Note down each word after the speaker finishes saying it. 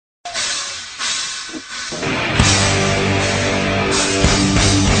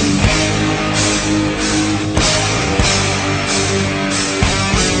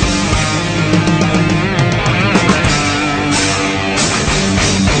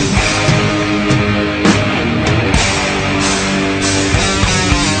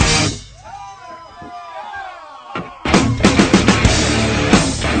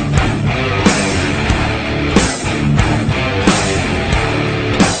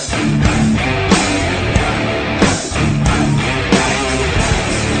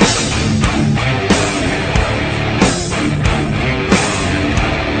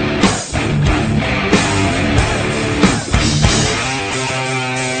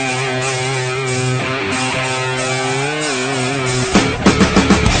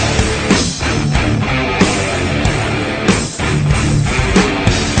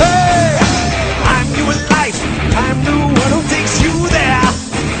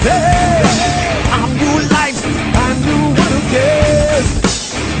Hey, I'm your life, I'm your one who cares.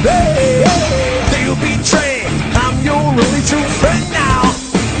 Hey, they'll betray, I'm your only true friend now.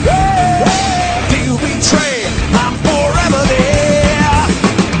 Hey, they'll betray, I'm forever there.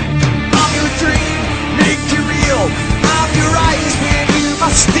 I'm your dream, make you real. I'm your eyes when you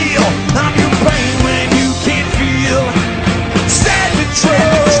must steal. I'm your pain when you can't feel. Sad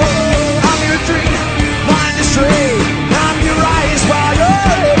betrayal. I'm your dream, blind astray. I'm your eyes while you're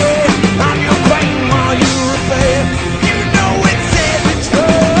away. I'm your pain while you repair. You know it's sad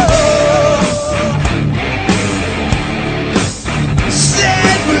betrayal.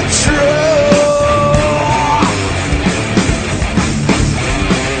 Sad betrayal.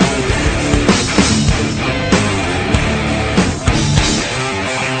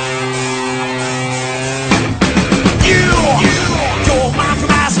 You're my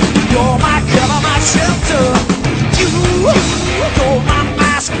mask, you're my cover, my shelter. You're my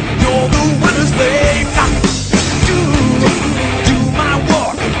mask, you're the winner's blame. Do my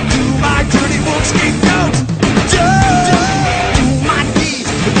work, do my dirty work, scapegoat. Do my deeds,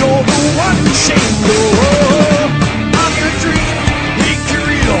 you're the one who shamed. I'm your dream, make you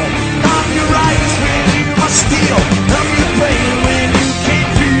real. I'm your eyes when you must steal. I'm your pain when you can't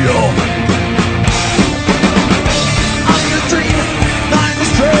feel. I'm your dream, blind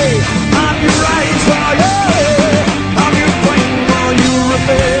astray. I'm your eyes while you're away. I'm your brain while you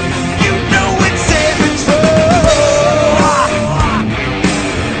repair. You know it's sad betrayal.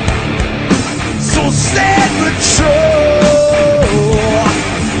 So sad betrayal.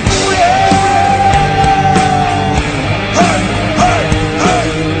 Hey, hey, hey.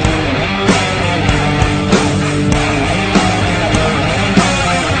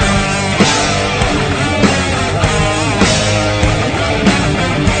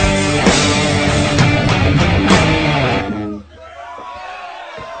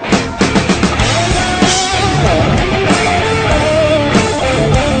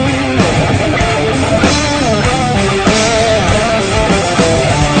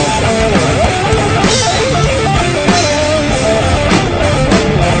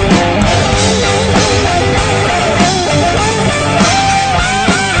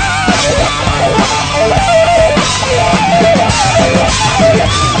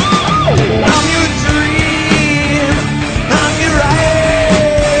 I'm your dream, I'm your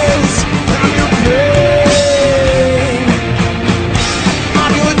eyes, I'm your pain.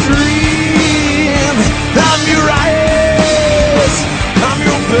 I'm your dream, I'm your eyes, I'm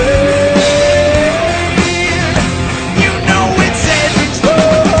your pain. You know it's sad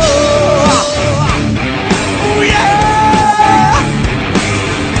betrayal. Oh yeah.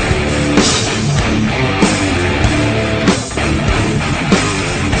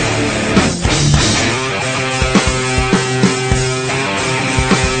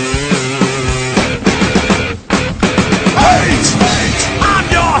 I'm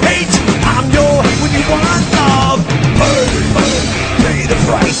your hate. I'm your hate when you want love. Pay the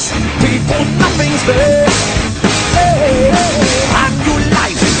price. People, nothing's fair. Hey,